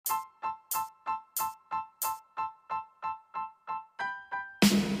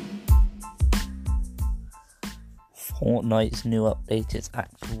Fortnite's new update is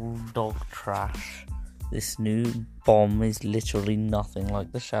actual dog trash. This new bomb is literally nothing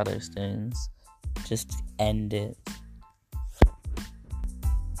like the Shadow Stones. Just end it.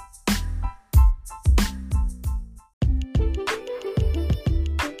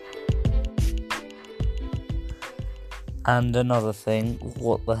 And another thing,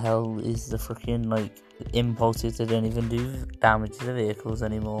 what the hell is the freaking impulses? They don't even do damage to the vehicles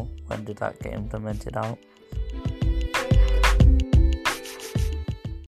anymore. When did that get implemented out?